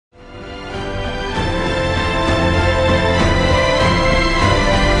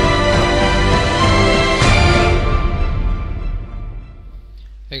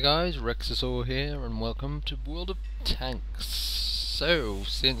guys, Rexasaur here, and welcome to World of Tanks. So,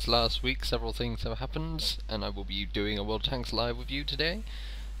 since last week, several things have happened, and I will be doing a World of Tanks live with you today.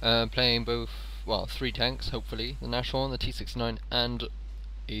 Playing both, well, 3 tanks, hopefully. The Nashorn, the T-69, and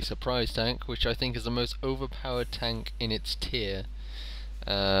a surprise tank, which I think is the most overpowered tank in its tier.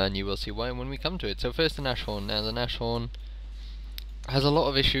 And you will see why when we come to it. So first the Nashorn. Now the Nashorn has a lot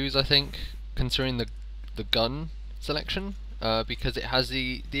of issues, I think, concerning the gun selection. Because it has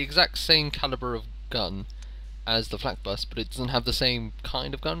the exact same caliber of gun as the flak bus, but it doesn't have the same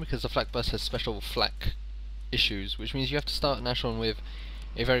kind of gun because the flak bus has special flak issues, which means you have to start Nashorn with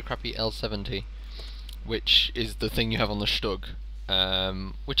a very crappy L70, which is the thing you have on the Stug,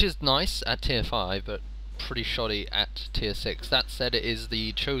 which is nice at tier 5, but pretty shoddy at tier 6. That said, it is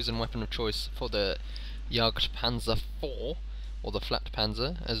the chosen weapon of choice for the Jagdpanzer IV, or the Flat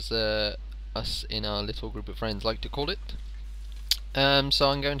Panzer, as us in our little group of friends like to call it. So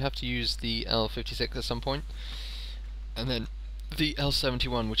I'm going to have to use the L56 at some point, and then the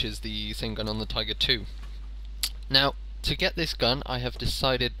L71, which is the same gun on the Tiger II. Now, to get this gun, I have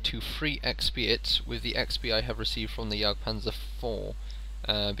decided to free XP it with the XP I have received from the Jagdpanzer IV,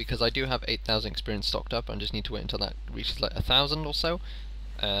 because I do have 8,000 experience stocked up. I just need to wait until that reaches like 1,000 or so,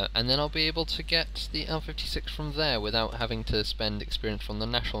 and then I'll be able to get the L56 from there without having to spend experience from the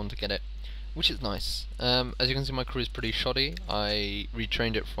Nashorn to get it, which is nice. As you can see, my crew is pretty shoddy. I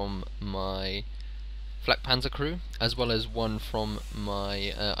retrained it from my Flak Panzer crew, as well as one from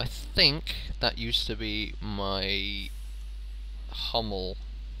my, I think that used to be my Hummel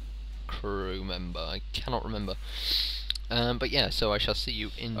crew member. I cannot remember. But yeah, so I shall see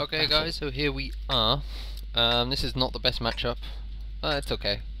you in battle. Guys, so here we are. This is not the best matchup. It's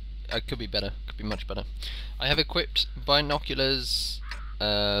okay. It could be better. Could be much better. I have equipped binoculars,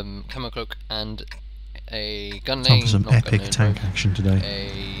 camo cloak, and a gun lane. Some epic tank action today.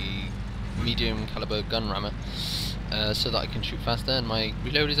 A medium caliber gun rammer, so that I can shoot faster, and my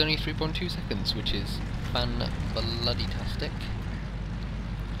reload is only 3.2 seconds, which is fan-bloody-tastic.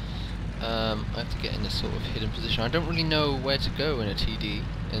 I have to get in this sort of hidden position. I don't really know where to go in a TD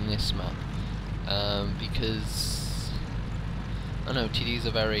in this map, because I don't know, TDs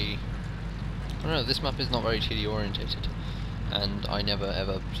are very, I don't know, this map is not very TD orientated. And I never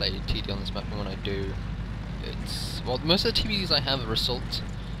ever play TD on this map, and when I do, it's, well, most of the TDs I have are assault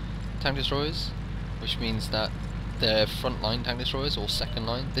tank destroyers, which means that they're front line tank destroyers or second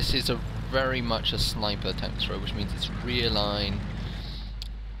line. This is very much a sniper tank destroyer, which means it's rear line.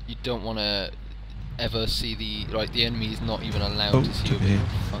 You don't want to ever see the enemy is not even allowed to see you.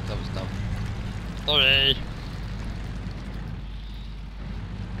 Fuck, that was dumb. Sorry.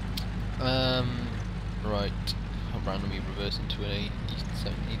 Right. I'll randomly reverse into an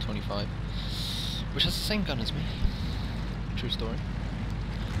E25, which has the same gun as me. True story.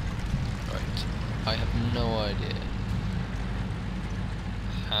 Right. I have no idea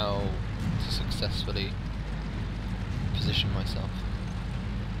how to successfully position myself,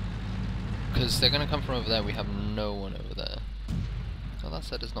 because they're going to come from over there. We have no one over there. Well, that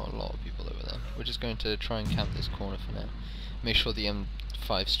said, there's not a lot of people over there. We're just going to try and camp this corner for now. Make sure the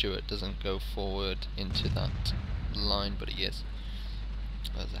M5 Stuart doesn't go forward into that line, but he is.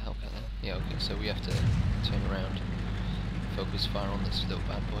 There's a Hellcat there. Yeah, okay, so we have to turn around, focus fire on this little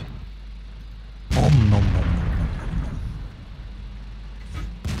bad boy.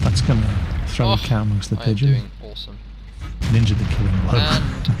 That's gonna throw a cat amongst the pigeon. I am doing awesome. Ninja the killing blow.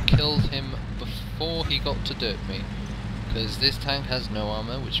 And killed him before he got to dirt me, because this tank has no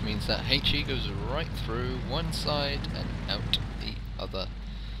armor, which means that HE goes right through one side and out the other,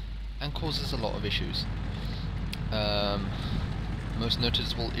 and causes a lot of issues. Most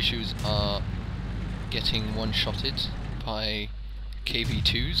noticeable issues are getting one-shotted by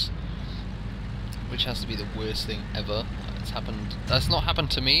KV2s, which has to be the worst thing ever. It's happened. That's not happened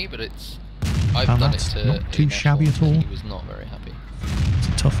to me, but I've done it to not too shabby at all. He was not very happy. It's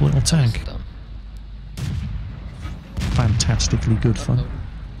a tough little tank. Fantastically good fun.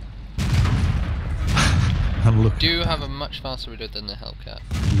 And look. Do have a much faster reload than the Hellcat.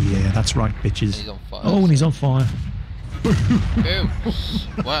 Yeah, that's right, bitches. And he's on fire. Oh, and he's on fire. Boom!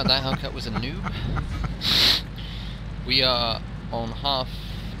 Wow, that Hellcat was a noob. We are on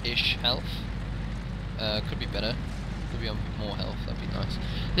half-ish health. Could be better. Could be on more health. That'd be nice.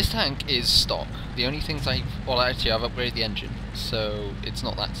 This tank is stock. The only things well, actually, I've upgraded the engine, so it's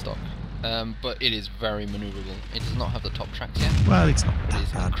not that stock. But it is very manoeuvrable. It does not have the top tracks yet. Well, it's not It that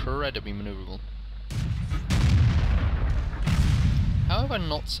is bad. incredibly manoeuvrable. How have I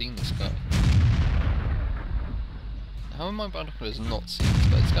not seen this guy? How have my binoculars not seen this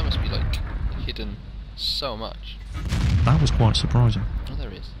guy? This guy must be like hidden so much. That was quite surprising. Oh,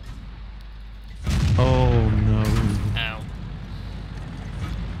 there is. Oh no. Ow.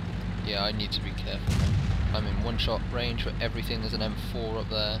 Yeah, I need to be careful now. I'm in one-shot range for everything. There's an M4 up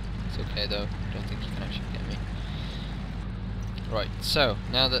there. It's okay though. Don't think you can actually get me. Right, so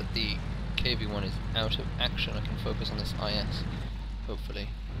now that the KV-1 is out of action, I can focus on this IS. Hopefully.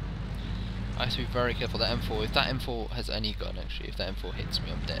 I have to be very careful. That M4, if that M4 has any gun actually, if that M4 hits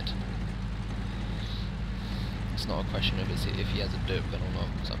me, I'm dead. It's not a question of if he has a dirt gun or not,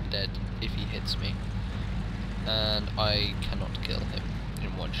 because I'm dead if he hits me. And I cannot kill him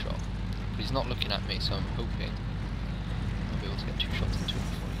in one shot. But he's not looking at me, so I'm hoping I'll be able to get 2 shots into him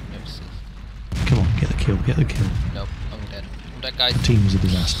before he notices. Come on, get the kill, get the kill. Nope, I'm dead. I'm dead, guys. The team was a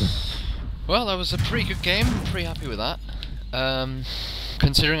disaster. Well, that was a pretty good game. I'm pretty happy with that.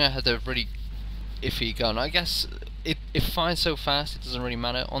 Considering I had a really iffy gun, I guess it fires so fast it doesn't really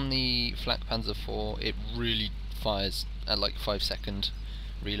matter. On the Flak Panzer IV, it really fires at like 5-second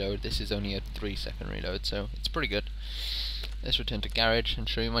reload. This is only a 3-second reload, so it's pretty good. Let's return to garage and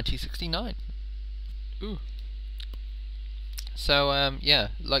show you my T69. Ooh. So yeah,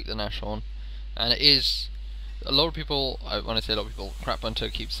 like the Nashorn, and it is. A lot of people, when I say a lot of people, Crap Hunter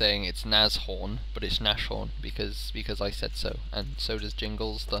keeps saying it's Nashorn, but it's Nashorn because I said so, and so does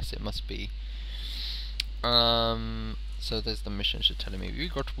Jingles, thus it must be. So there's the missions you're telling me. We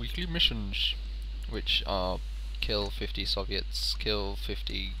got weekly missions, which are kill 50 Soviets, kill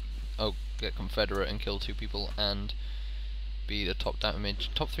 50, get Confederate and kill 2 people, and be the top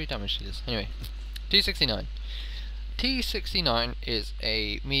 3 damage dealers. Anyway, T69. T69 is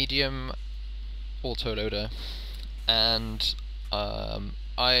a medium autoloader, and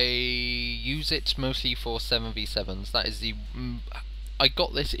I use it mostly for 7v7s. That is the I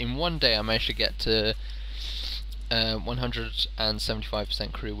got this in one day. I managed to get to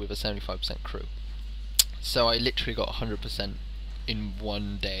 175% crew with a 75% crew. So I literally got 100% in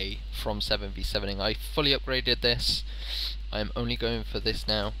one day from 7v7ing. I fully upgraded this. I'm only going for this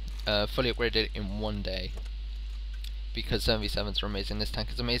now. Fully upgraded it in one day, because 7v7s are amazing. This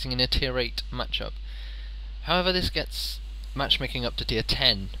tank is amazing in a tier 8 matchup. However, this gets matchmaking up to tier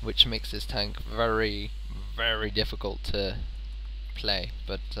 10, which makes this tank very, very difficult to play.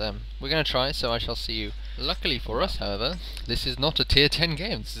 But we're going to try, so I shall see you. Luckily for us, however, this is not a tier 10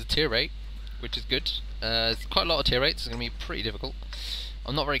 game. This is a tier 8, which is good. It's quite a lot of tier 8s. It's going to be pretty difficult.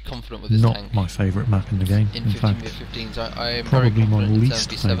 I'm not very confident with this tank. Not my favourite map in the game. In 15v15s, I am probably very confident my in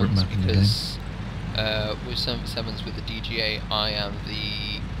least favourite 7v7s map in the game. because with 7v7s with the DGA, I am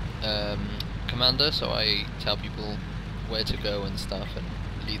the commander, so I tell people where to go and stuff and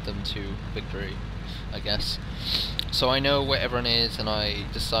lead them to victory, I guess. So I know where everyone is and I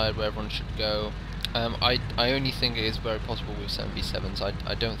decide where everyone should go. I only think it is very possible with 7v7s.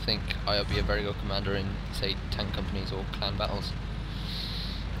 I don't think I'll be a very good commander in, say, tank companies or clan battles.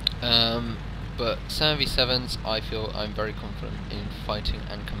 But 7v7s, I feel I'm very confident in fighting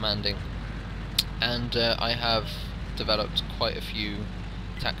and commanding. And I have developed quite a few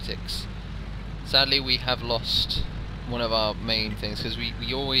tactics. Sadly, we have lost one of our main things, because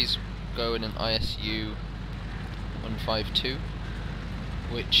we always go in an ISU 152,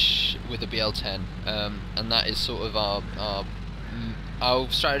 which with a BL10, and that is sort of our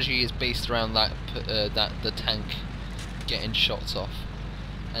strategy is based around that the tank getting shots off.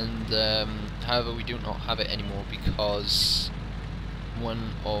 And however, we do not have it anymore because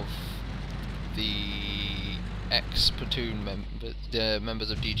one of the ex-platoon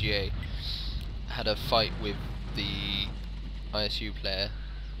members of DGA had a fight with the ISU player,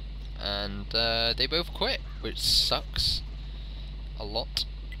 and they both quit, which sucks a lot.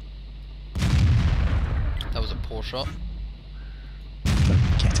 That was a poor shot.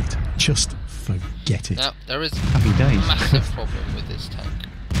 Forget it. Just forget it. Now, there is Happy days. a massive problem with this tank.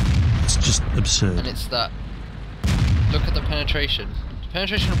 It's just absurd. And it's that, look at the penetration.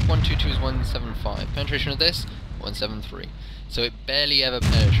 Penetration of 122 is 175. Penetration of this, 173. So it barely ever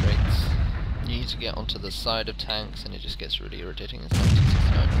penetrates. You need to get onto the side of tanks, and it just gets really irritating. It's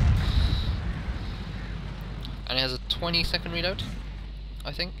 1969. And it has a 20-second reload,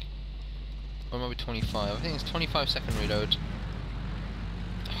 I think. Or maybe 25. I think it's 25-second reload.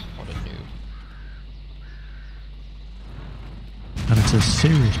 Oh, what a noob. And it's a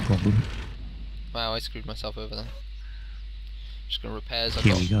serious problem. Wow, I screwed myself over there. Just gonna repairs. I've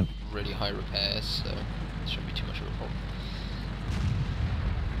Here we got go. really high repairs, so it shouldn't be too much of a problem.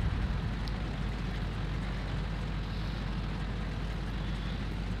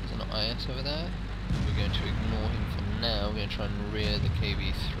 There's an IS over there. We're going to ignore him for now. We're going to try and rear the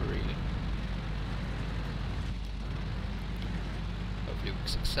KV-3. Hopefully with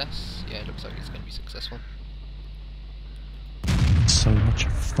success. Yeah, it looks like it's going to be successful. much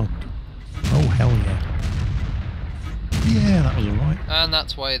fun. Oh, hell yeah. Yeah, that was alright. And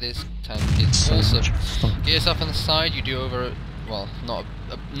that's why this tank is So awesome. much fun. Get yourself on the side, you do over, well, not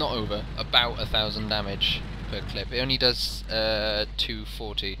over, about 1,000 damage per clip. It only does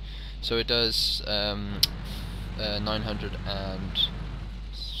 240, so it does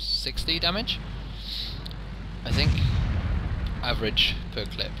 960 damage, I think, average per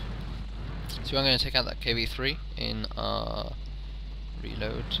clip. So I'm going to take out that KV3 in our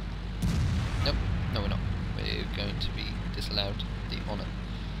reload. Nope, no we're not. We're going to be disallowed the honour.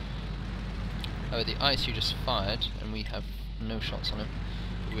 Oh, the ISU just fired, and we have no shots on him.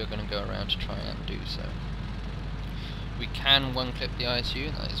 But we are going to go around to try and do so. We can one-clip the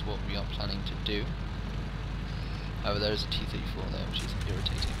ISU, that is what we are planning to do. However, there is a T-34 there, which is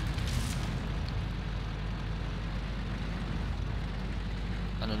irritating.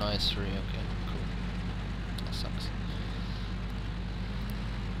 And an IS-3, okay, cool. That sucks.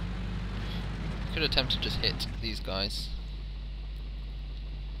 Could attempt to just hit these guys.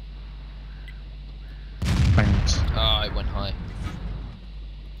 Bounce. Ah, it went high.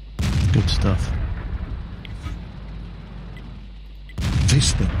 Good stuff.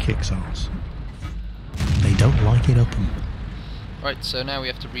 This thing kicks ass. They don't like it up 'em. Right, so now we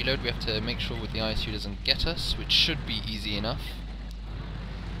have to reload. We have to make sure with the ISU doesn't get us, which should be easy enough.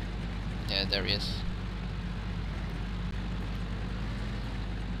 Yeah, there he is.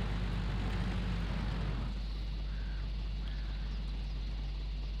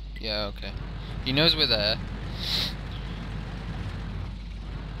 Yeah, okay. He knows we're there.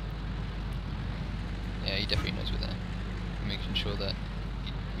 Yeah, he definitely knows we're there. We're making sure that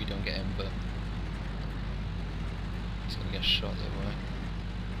we don't get him, but he's gonna get shot the other way.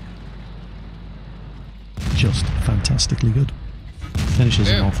 Just fantastically good. Finishes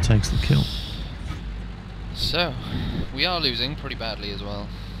him off, takes the kill. So, we are losing pretty badly as well.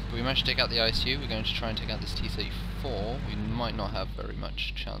 But we managed to take out the ISU. We're going to try and take out this T-34. We might not have very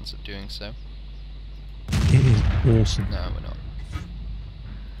much chance of doing so. It is awesome. No, we're not.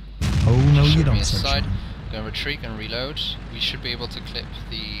 Oh no, you Shoot me don't, aside. sunshine. Going to retreat and reload. We should be able to clip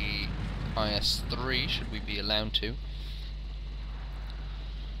the IS-3, should we be allowed to.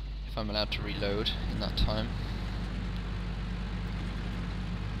 If I'm allowed to reload in that time.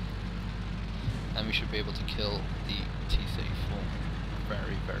 And we should be able to kill the T-34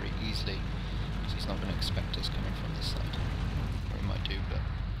 very, very easily, because he's not going to expect us coming from this side. Or he might do, but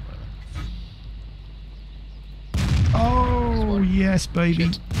whatever. Oh yes, baby.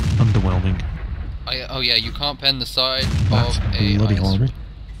 Shit. Underwhelming. Oh yeah, you can't pen the side That's of a bloody IS. horrible.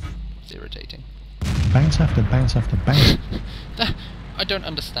 It's irritating. Bounce after bounce after bounce. I don't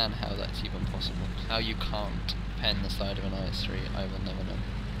understand how that's even possible. How you can't pen the side of an IS-3, I will never know.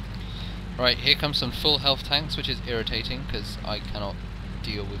 Right, here comes some full health tanks, which is irritating, because I cannot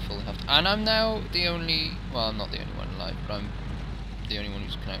deal with full health. And I'm now the only... well, I'm not the only one alive, but I'm the only one who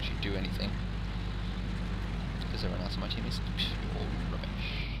can actually do anything. Because everyone else on my team is pure rubbish.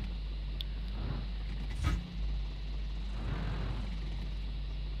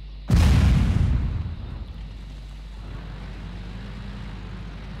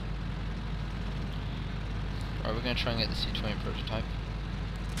 Right, we're going to try and get the C-20 prototype.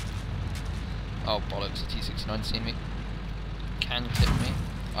 Oh bollocks, the T-69 seen me. Can clip me.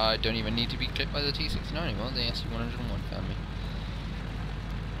 I don't even need to be clipped by the T-69 anymore, the SU-101 found me.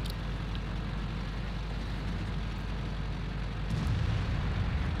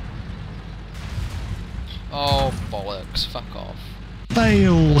 Oh bollocks, fuck off.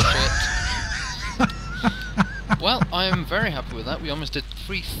 Fail! Well, I'm very happy with that. We almost did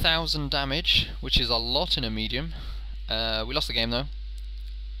 3,000 damage, which is a lot in a medium. We lost the game though.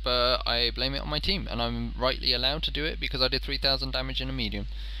 But I blame it on my team, and I'm rightly allowed to do it because I did 3,000 damage in a medium,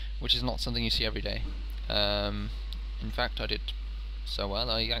 which is not something you see every day. In fact, I did so well,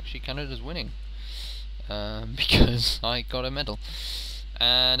 I actually counted as winning, because I got a medal.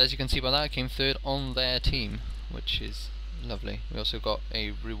 And as you can see by that, I came third on their team, which is lovely. We also got a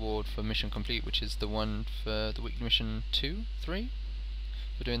reward for mission complete, which is the one for the weekly mission 2, 3,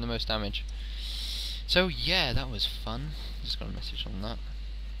 for doing the most damage. So yeah, that was fun. Just got a message on that.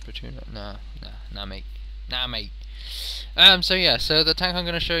 Nah, mate. So yeah, so the tank I'm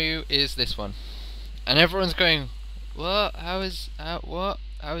going to show you is this one, and everyone's going, what? How is that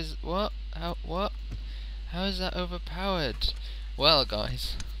overpowered? Well,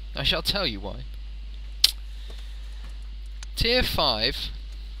 guys, I shall tell you why. Tier 5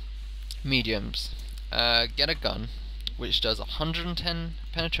 mediums get a gun which does 110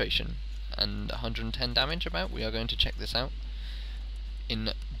 penetration and 110 damage. About, we are going to check this out.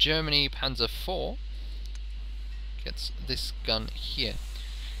 In Germany, Panzer IV gets this gun here.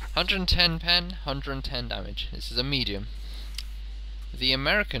 110 pen, 110 damage. This is a medium. The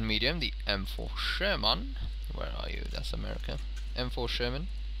American medium, the M4 Sherman, where are you? That's America. M4 Sherman,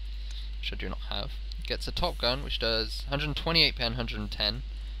 which I do not have, gets a top gun which does 128 pen, 110.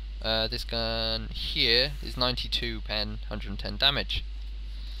 This gun here is 92 pen, 110 damage.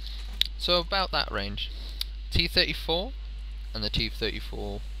 So about that range. T34 and the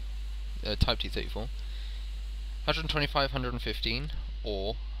T34, Type T34, 125, 115,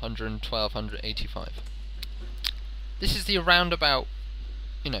 or 112, 185. This is the roundabout,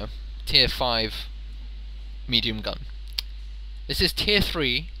 you know, tier 5 medium gun. This is tier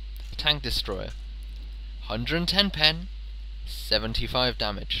 3 tank destroyer. 110 pen, 75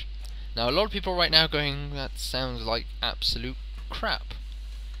 damage. Now a lot of people right now going, that sounds like absolute crap.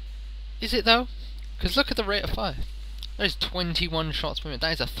 Is it though? Because look at the rate of fire. That is 21 shots per minute.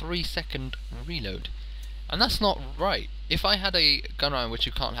 That is a 3-second reload. And that's not right. If I had a gun rammer, which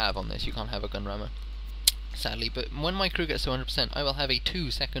you can't have on this, you can't have a gun rammer, sadly, but when my crew gets to 100%, I will have a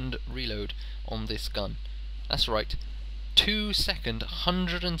 2-second reload on this gun. That's right. 2-second,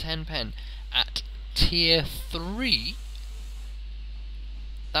 110 pen at tier 3.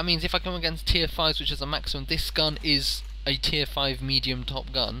 That means if I come against tier 5s, which is a maximum, this gun is a tier 5 medium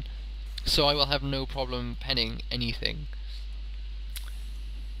top gun, so I will have no problem penning anything.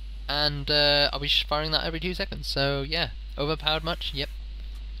 And I'll be firing that every 2 seconds, so yeah. Overpowered much? Yep.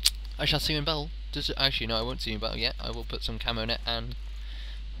 I shall see you in battle. Actually, no, I won't see you in battle yet. I will put some camo net and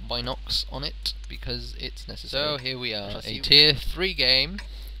binocs on it, because it's necessary. So here we are, a tier 3 game.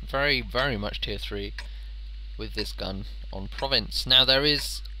 Very, very much tier 3 with this gun on Province. Now there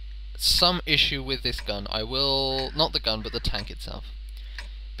is some issue with this gun. I will, not the gun, but the tank itself.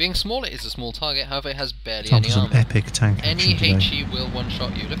 Being small, it is a small target, however it has barely any armor. Epic tank any HE will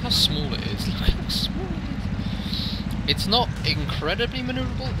one-shot you. Look how small it is. Look how small it is. It's not incredibly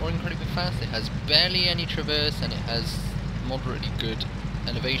maneuverable or incredibly fast. It has barely any traverse, and it has moderately good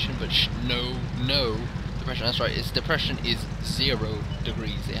elevation, but no depression. That's right, its depression is 0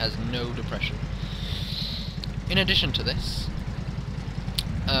 degrees. It has no depression. In addition to this,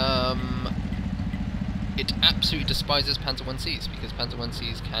 it absolutely despises Panzer 1Cs, because Panzer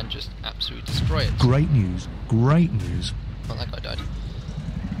 1Cs can just absolutely destroy it. Great news, great news. Oh, that guy died.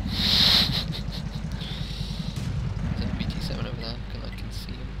 There's a BT-7 over there, I can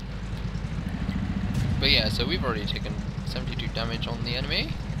see him. But yeah, so we've already taken 72 damage on the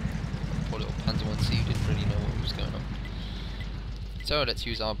enemy. Poor little Panzer 1C didn't really know what was going on. So let's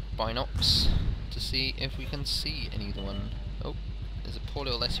use our binocs to see if we can see anyone. Oh, there's a poor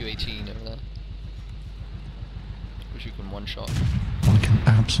little Su-18 over there, which you can one-shot. Like an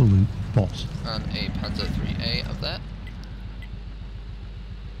absolute boss. And a Panzer 3A up there,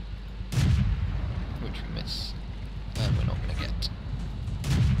 which we miss, and we're not going to get.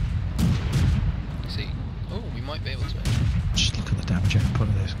 See, oh, we might be able to. Just look at the damage output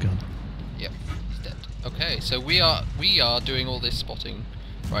of this gun. Yep, he's dead. Okay, so we are doing all this spotting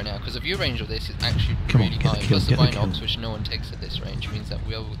right now, because the view range of this is actually really high. Plus the binocs, which no one takes at this range, means that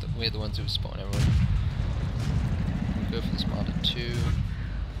we're the ones who spot everyone. We'll go for the Smarter 2.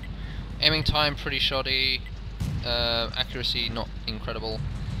 Aiming time pretty shoddy. Accuracy not incredible,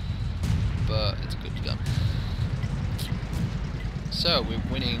 but it's a good gun. So we're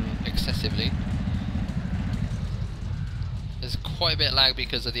winning excessively. There's quite a bit of lag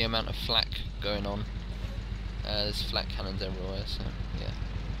because of the amount of flak going on. There's flak cannons everywhere, so yeah.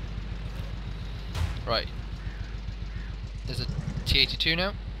 Right. There's a T-82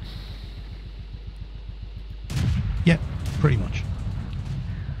 now. Yeah, pretty much.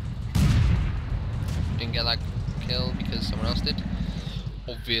 Didn't get that kill because someone else did.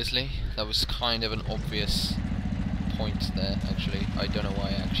 Obviously, that was kind of an obvious point there, actually. I don't know why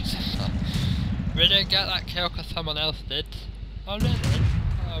I actually said that. We didn't get that kill because someone else did. Oh really?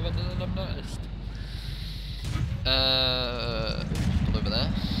 Oh, I wouldn't have noticed. People over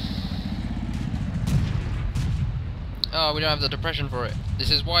there. Oh, we don't have the depression for it.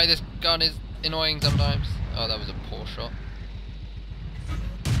 This is why this gun is annoying sometimes. Oh, that was a poor shot.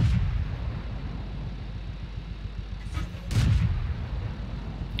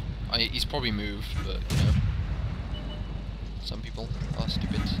 He's probably moved, but you know, some people are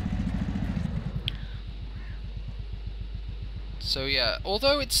stupid. So yeah,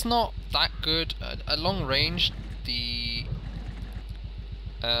 although it's not that good at long range, the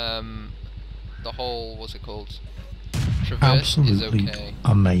whole, what's it called, traverse is okay.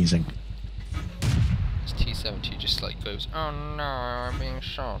 Amazing. This T-70 just like goes, oh no, I'm being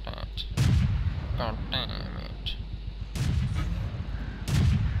shot at. God damn it.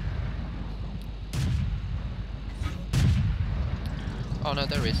 Oh no,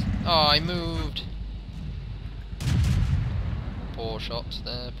 there is. Oh, I moved. Poor shots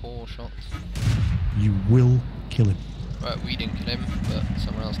there, poor shots. You will kill him. Right, we didn't kill him, but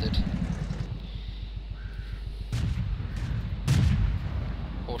someone else did.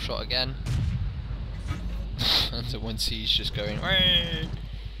 Poor shot again. And so once he's just going, "Whee!"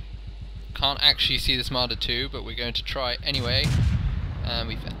 Can't actually see this Marder 2, but we're going to try anyway. And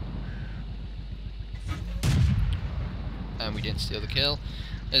we failed. And we didn't steal the kill.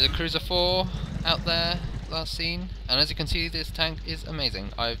 There's a Cruiser 4 out there, last seen. And as you can see, this tank is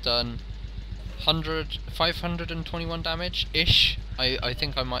amazing. I've done 521 damage-ish. I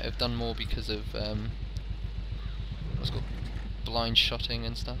think I might have done more because of what's it called, blind shotting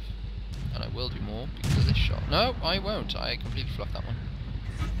and stuff. And I will do more because of this shot. No, I won't. I completely fluffed that one.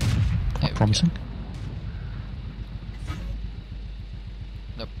 Quite promising.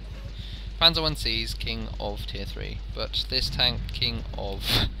 Nope. Panzer 1C's king of tier 3, but this tank king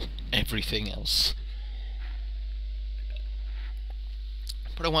of everything else.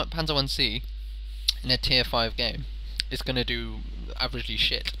 But I want Panzer 1C in a tier 5 game. It's going to do averagely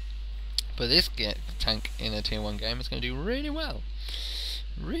shit. But this tank in a tier 1 game is going to do really well.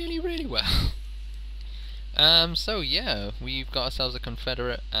 Really, really well. So yeah, we've got ourselves a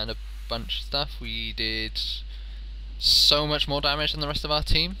Confederate and a bunch of stuff. We did so much more damage than the rest of our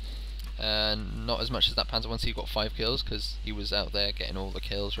team. Not as much as that Panzer 1C got 5 kills, because he was out there getting all the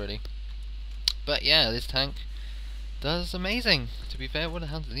kills, really. But yeah, this tank does amazing. To be fair, what the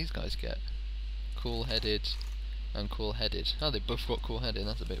hell did these guys get? Cool-headed and cool-headed. Oh, they both got cool-headed,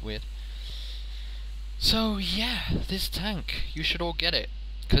 that's a bit weird. So yeah, this tank, you should all get it,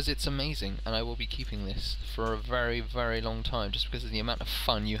 because it's amazing, and I will be keeping this for a very, very long time, just because of the amount of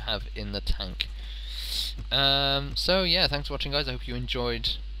fun you have in the tank. So yeah, thanks for watching, guys. I hope you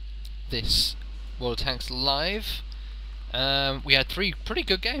enjoyed this World of Tanks live. We had 3 pretty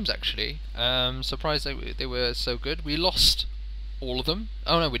good games, actually. Surprised they were so good. We lost all of them.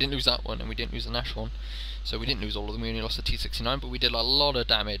 Oh no, we didn't lose that one, and we didn't lose the Nash one. So we didn't lose all of them, we only lost the T-69, but we did a lot of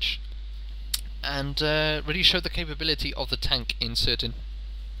damage. And really showed the capability of the tank in certain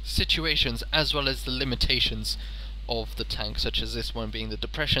situations, as well as the limitations of the tank, such as this one being the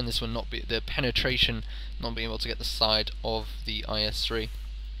depression, this one the penetration, not being able to get the side of the IS-3,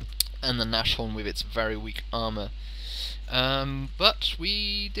 and the Nashorn with its very weak armour. But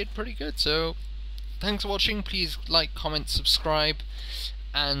we did pretty good, so thanks for watching. Please like, comment, subscribe,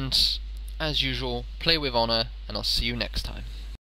 and as usual, play with honour, and I'll see you next time.